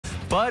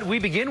But we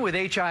begin with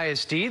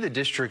HISD. The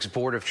district's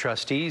Board of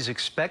Trustees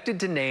expected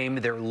to name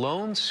their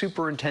lone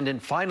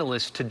superintendent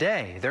finalist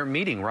today. They're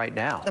meeting right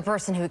now. The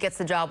person who gets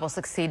the job will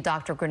succeed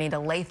Dr.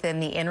 Granita Lathan,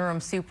 the interim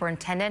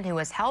superintendent who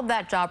has held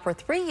that job for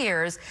 3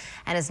 years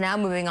and is now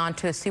moving on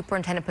to a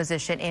superintendent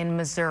position in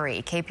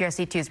Missouri.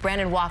 KPRC 2's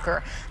Brandon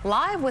Walker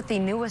live with the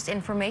newest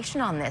information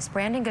on this.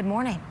 Brandon, good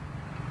morning.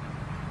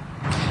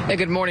 Hey,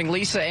 good morning,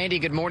 Lisa. Andy,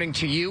 good morning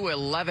to you.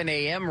 11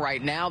 a.m.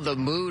 right now. The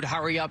mood,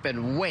 hurry up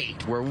and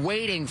wait. We're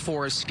waiting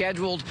for a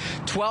scheduled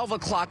 12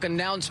 o'clock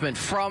announcement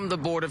from the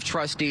Board of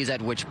Trustees,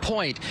 at which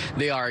point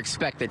they are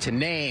expected to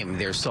name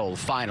their sole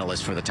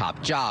finalist for the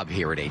top job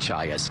here at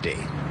HISD.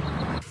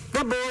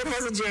 The board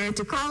has adjourned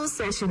to closed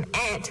session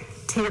at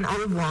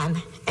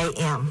 10:01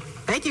 a.m.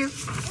 Thank you.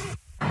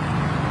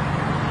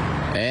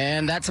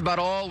 And that's about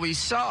all we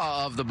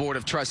saw of the Board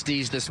of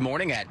Trustees this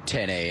morning at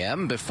 10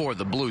 a.m. before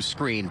the blue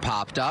screen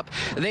popped up.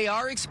 They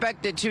are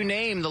expected to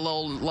name the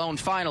lone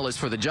finalist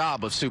for the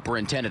job of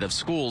superintendent of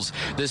schools.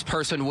 This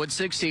person would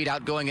succeed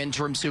outgoing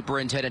interim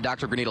superintendent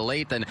Dr. Granita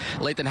Lathan.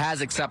 Lathan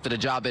has accepted a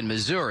job in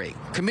Missouri.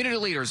 Community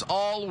leaders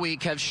all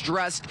week have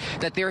stressed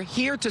that they're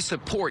here to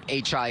support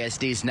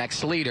HISD's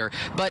next leader,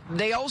 but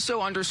they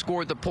also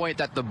underscored the point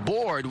that the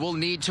board will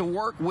need to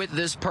work with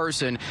this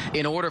person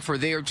in order for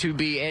there to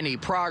be any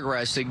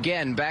progress.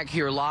 Again, back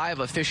here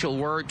live, official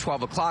word,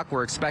 12 o'clock.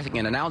 We're expecting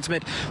an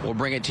announcement. We'll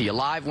bring it to you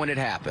live when it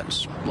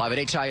happens. Live at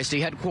HISD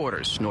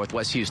headquarters,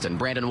 Northwest Houston.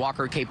 Brandon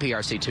Walker,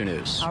 KPRC 2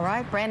 News. All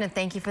right, Brandon,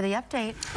 thank you for the update.